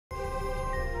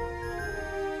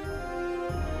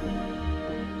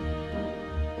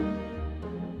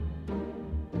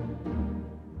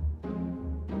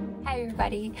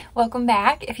everybody, welcome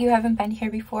back. If you haven't been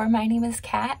here before, my name is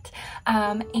Kat,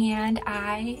 and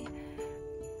I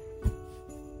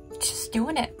just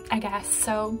doing it, I guess.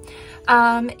 So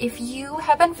if you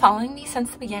have been following me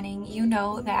since the beginning, you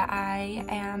know that I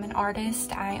am an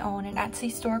artist. I own an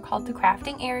Etsy store called The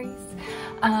Crafting Aries.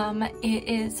 It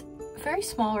is very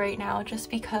small right now just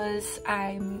because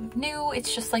I'm new.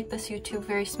 It's just like this YouTube,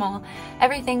 very small.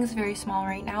 Everything's very small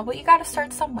right now, but you got to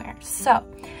start somewhere. So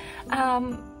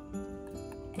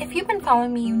if you've been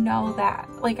following me, you know that,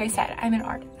 like I said, I'm an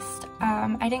artist.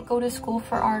 I didn't go to school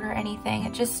for art or anything.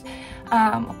 It just,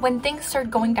 when things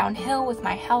started going downhill with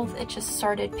my health, it just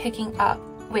started picking up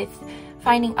with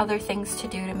finding other things to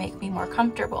do to make me more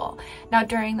comfortable. Now,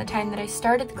 during the time that I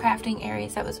started the Crafting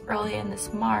Aries, that was early in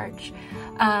this March,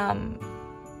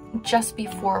 just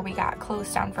before we got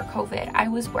closed down for COVID, I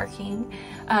was working.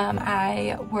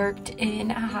 I worked in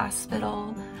a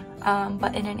hospital,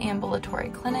 but in an ambulatory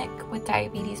clinic with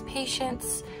diabetes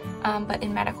patients, but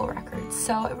in medical records.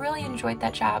 So I really enjoyed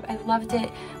that job. I loved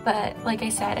it, but like I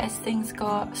said, as things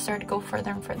started to go further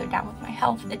and further down with my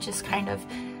health, it just kind of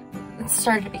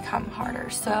started to become harder.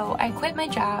 So I quit my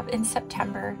job in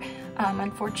September,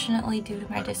 unfortunately due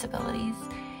to my disabilities,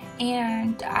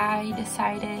 and I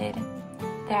decided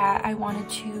that I wanted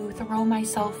to throw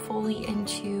myself fully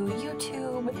into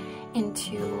YouTube,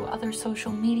 into other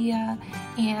social media,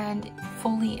 and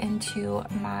fully into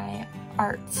my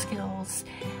art skills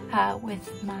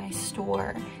with my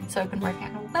store. So I've been working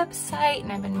on a website,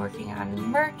 and I've been working on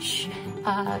merch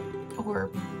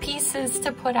or pieces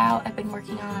to put out. I've been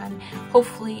working on,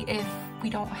 hopefully if we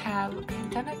don't have a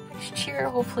pandemic next year,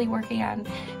 hopefully working on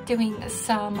doing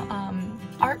some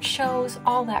art shows,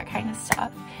 all that kind of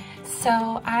stuff.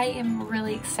 So I am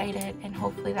really excited, and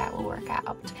hopefully that will work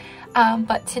out.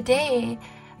 But today,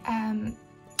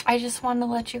 I just want to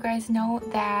let you guys know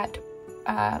that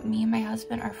me and my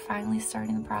husband are finally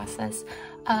starting the process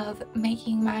of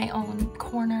making my own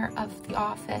corner of the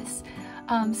office.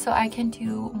 So I can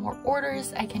do more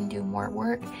orders, I can do more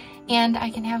work, and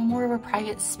I can have more of a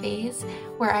private space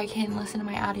where I can listen to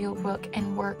my audiobook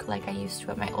and work like I used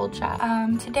to at my old job.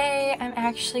 Today I'm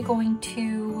actually going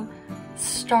to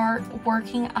start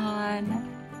working on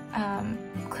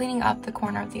cleaning up the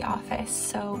corner of the office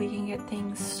so we can get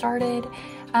things started,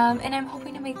 and I'm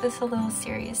hoping to make this a little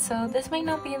serious. So this might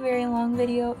not be a very long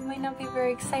video, it might not be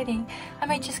very exciting, I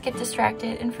might just get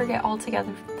distracted and forget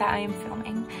altogether that I am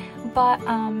filming, but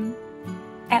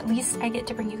at least I get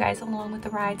to bring you guys along with the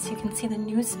ride so you can see the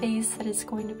new space that is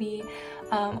going to be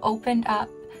opened up,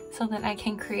 so that I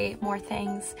can create more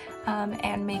things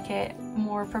and make it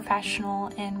more professional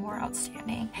and more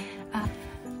outstanding.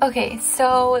 Okay,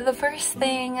 so the first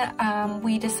thing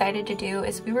we decided to do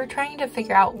is we were trying to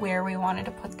figure out where we wanted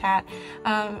to put that.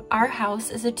 Our house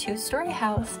is a 2-story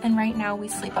house, and right now we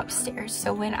sleep upstairs.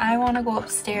 So when I want to go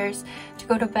upstairs to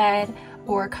go to bed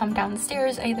or come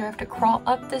downstairs, I either have to crawl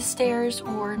up the stairs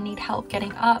or need help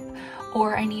getting up,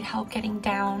 or I need help getting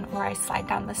down, or I slide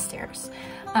down the stairs.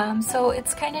 So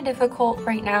it's kind of difficult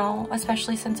right now,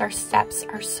 especially since our steps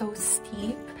are so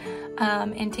steep.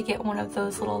 And to get one of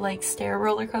those little like stair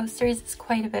roller coasters is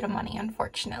quite a bit of money,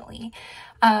 unfortunately.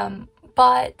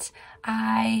 But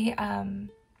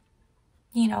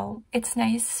you know, it's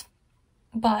nice,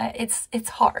 but it's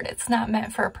hard. It's not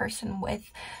meant for a person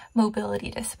with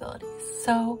mobility disabilities.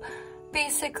 So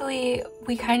basically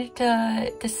we kind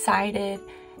of decided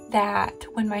that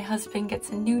when my husband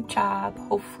gets a new job,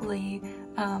 hopefully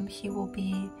he will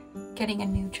be getting a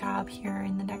new job here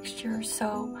in the next year or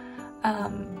so,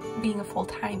 being a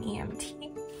full-time EMT.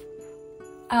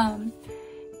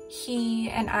 He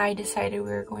and I decided we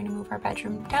were going to move our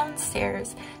bedroom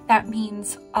downstairs. That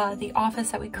means the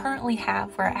office that we currently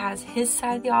have, where it has his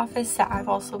side of the office that I've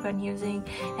also been using,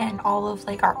 and all of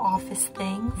like our office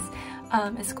things,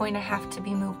 is going to have to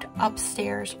be moved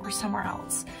upstairs or somewhere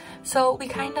else. So we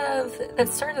kind of, that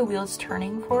started the wheels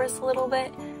turning for us a little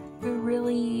bit.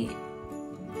 I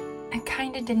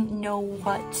kind of didn't know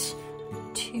what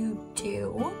to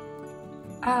do.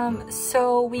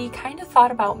 So we kind of thought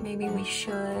about maybe we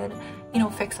should, you know,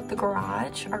 fix up the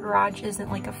garage. Our garage isn't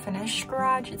like a finished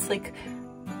garage. It's like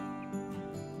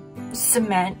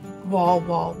cement,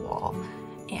 wall,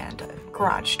 and a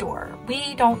garage door.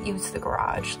 We don't use the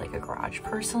garage like a garage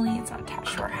personally. It's not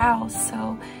attached to our house,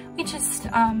 so we just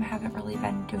haven't really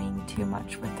been doing too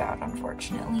much with that,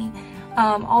 unfortunately.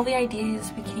 All the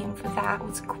ideas we came for that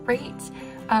was great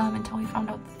until we found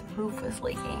out that the roof was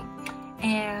leaking,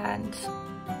 and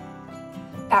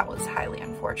that was highly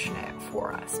unfortunate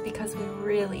for us because we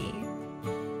really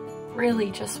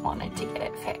just wanted to get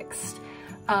it fixed.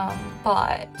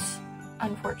 But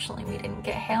unfortunately we didn't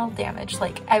get hail damage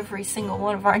like every single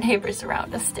one of our neighbors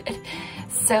around us did.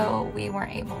 So we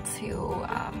weren't able to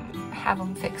have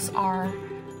them fix our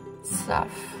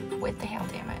stuff with the hail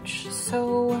damage.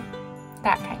 So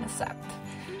that kind of sucked.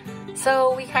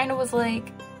 So we kind of was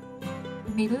like,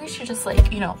 maybe we should just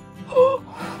like, you know,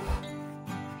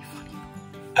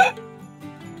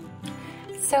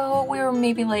 so we were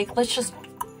maybe like, let's just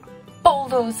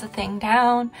bulldoze the thing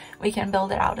down. We can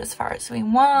build it out as far as we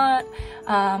want.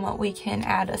 We can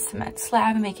add a cement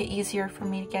slab and make it easier for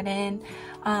me to get in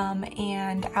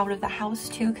and out of the house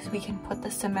too, because we can put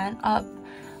the cement up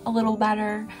a little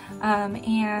better.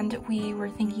 And we were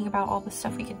thinking about all the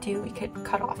stuff we could do. We could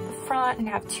cut off the front and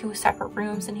have 2 separate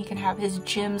rooms, and he can have his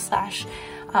gym slash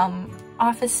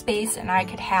office space, and I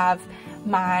could have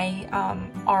my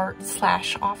art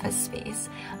slash office space.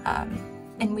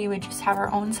 And we would just have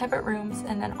our own separate rooms,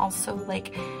 and then also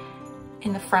like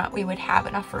in the front we would have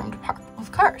enough room to park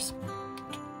both cars.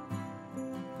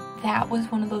 That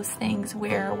was one of those things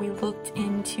where we looked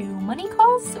into money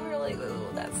costs and we were like, oh,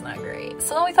 that's not great.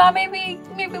 So then we thought maybe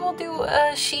we'll do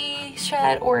a she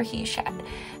shed or a he shed.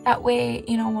 That way,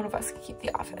 you know, one of us can keep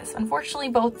the office. Unfortunately,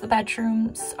 both the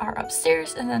bedrooms are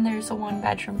upstairs, and then there's a 1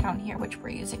 bedroom down here which we're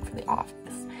using for the office.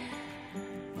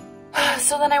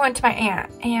 So then I went to my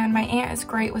aunt, and my aunt is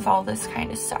great with all this kind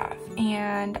of stuff,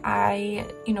 and I,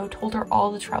 you know, told her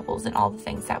all the troubles and all the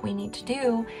things that we need to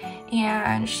do,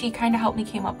 and she kind of helped me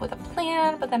came up with a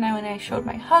plan. But then when I showed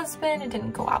my husband, it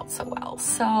didn't go out so well.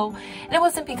 So, and it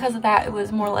wasn't because of that, it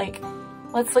was more like,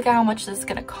 let's look at how much this is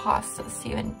going to cost us to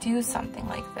even do something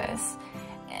like this.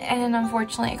 And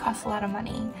unfortunately, it costs a lot of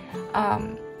money.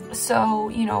 So,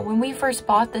 you know, when we first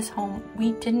bought this home,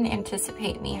 we didn't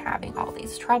anticipate me having all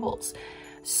these troubles.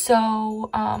 So,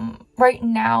 right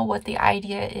now what the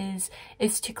idea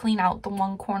is to clean out the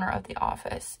 1 corner of the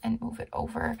office and move it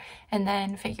over, and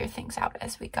then figure things out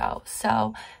as we go.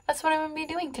 So that's what I'm going to be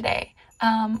doing today.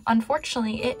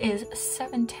 Unfortunately, it is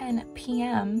 7:10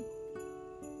 p.m.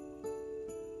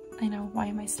 I know, why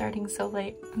am I starting so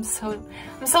late? I'm so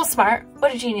smart.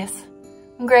 What a genius.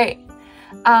 I'm great.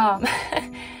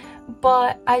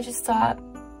 But I just thought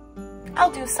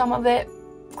I'll do some of it,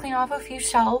 clean off a few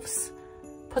shelves,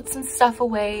 put some stuff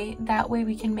away. That way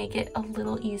we can make it a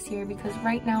little easier, because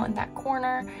right now in that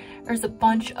corner there's a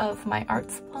bunch of my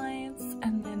art supplies,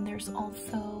 and then there's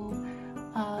also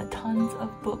tons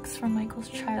of books from Michael's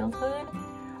childhood.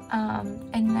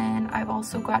 And then I've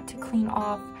also got to clean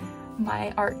off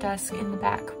my art desk in the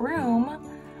back room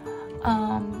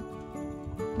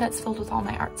that's filled with all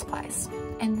my art supplies.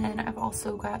 And then I've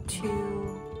also got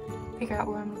to figure out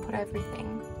where I'm gonna put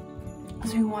everything.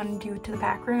 As we want to do to the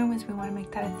back room is we want to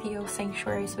make that a Theo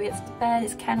sanctuary. So he has the bed,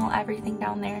 his kennel, everything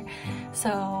down there,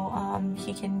 so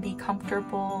he can be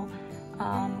comfortable.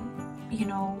 You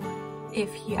know,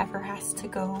 if he ever has to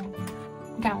go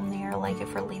down there, like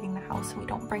if we're leaving the house and we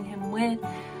don't bring him with.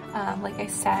 Like I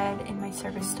said in my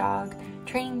service dog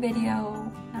training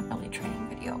video, not really training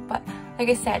video, but like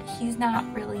I said, he's not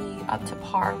really up to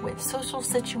par with social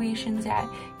situations yet.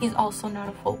 He's also not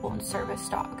a full-blown service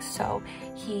dog, so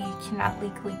he cannot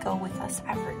legally go with us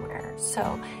everywhere.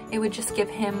 So it would just give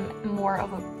him more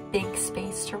of a big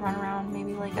space to run around,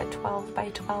 maybe like a 12 by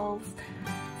 12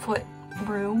 foot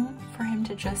room for him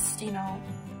to just, you know,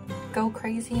 go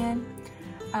crazy in.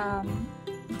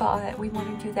 But we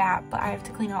want to do that, but I have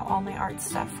to clean out all my art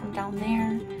stuff from down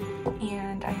there,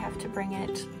 and I have to bring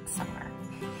it somewhere.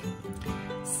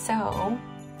 So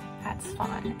that's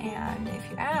fun. And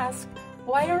if you ask,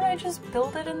 why don't I just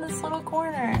build it in this little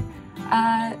corner?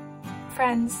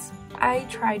 Friends, I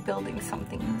tried building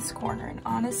something in this corner, and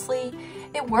honestly,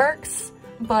 it works,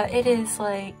 but it is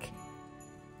like,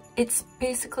 it's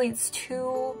basically, it's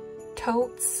 2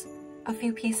 totes, a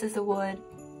few pieces of wood,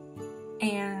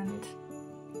 and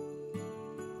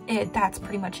that's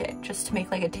pretty much it, just to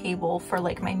make like a table for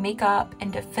like my makeup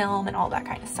and to film and all that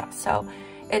kind of stuff. So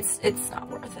it's not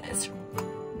worth it.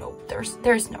 Nope,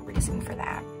 there's no reason for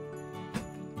that.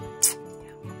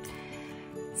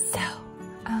 So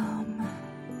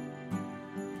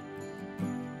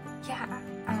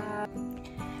yeah,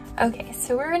 okay,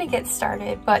 so we're gonna get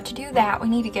started, but to do that we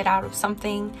need to get out of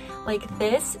something like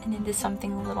this and into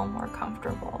something a little more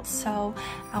comfortable. So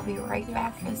I'll be right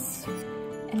back.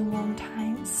 In a long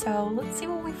time, so let's see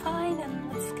what we find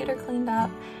and let's get her cleaned up.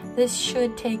 This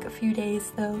should take a few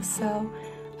days though, so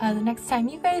the next time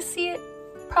you guys see it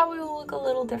probably will look a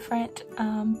little different,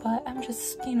 but I'm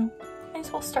just, you know, might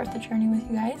as well start the journey with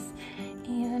you guys.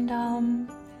 And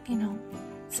you know,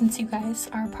 since you guys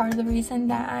are part of the reason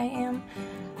that I am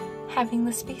having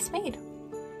the space made,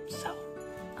 so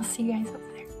I'll see you guys over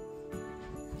there.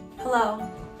 Hello.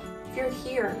 If you're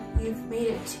here, you've made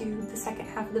it to the second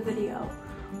half of the video,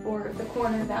 or the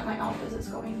corner that my office is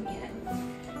going to be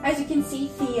in. As you can see,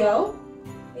 Theo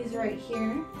is right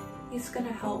here. He's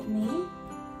gonna help me.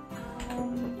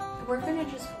 We're gonna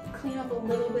just clean up a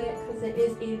little bit because it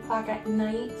is 8 o'clock at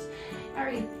night. I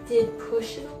already did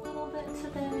push it a little bit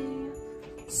today.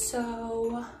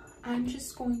 So I'm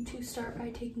just going to start by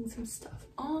taking some stuff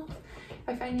off. If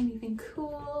I find anything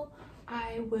cool,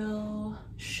 I will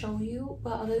show you.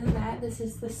 But other than that, this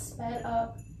is the sped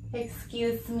up,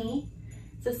 excuse me.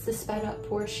 This is the sped up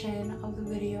portion of the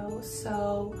video.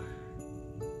 So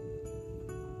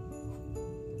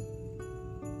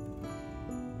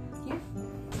yeah.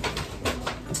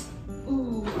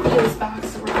 Ooh, Theo's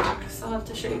box of rocks. I'll have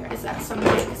to show you guys that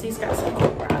someday because he's got some cool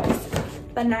rocks.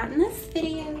 But not in this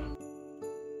video.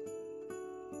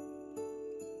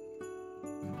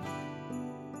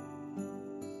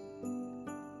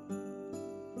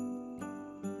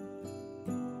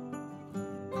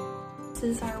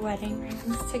 This is our wedding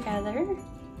rings together.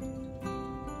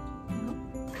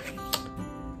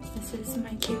 This is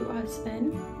my cute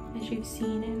husband, as you've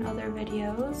seen in other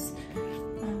videos.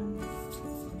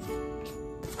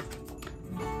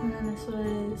 And then this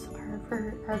was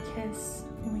our kiss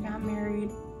when we got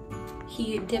married.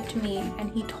 He dipped me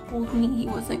and he told me he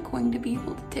wasn't going to be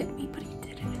able to dip me, but he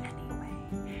did it anyway.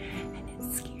 And it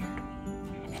scared me.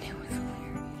 And it was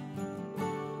hilarious.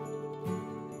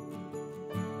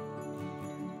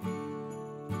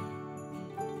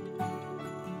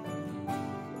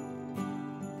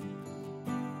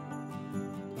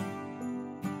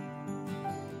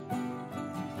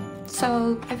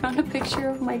 So I found a picture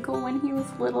of Michael when he was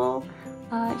little.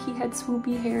 He had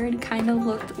swoopy hair and kind of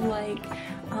looked like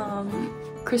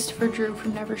Christopher Drew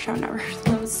from Never Shout Never. So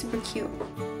that was super cute.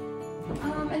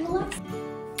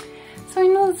 So I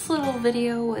know this little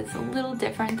video was a little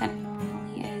different than it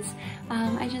normally is.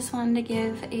 I just wanted to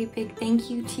give a big thank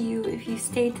you to you if you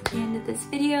stayed to the end of this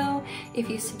video, if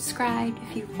you subscribed,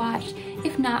 if you've watched.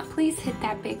 If not, please hit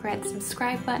that big red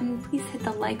subscribe button, please hit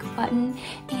the like button,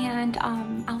 and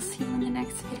I'll see you in the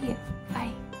next video.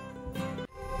 Bye.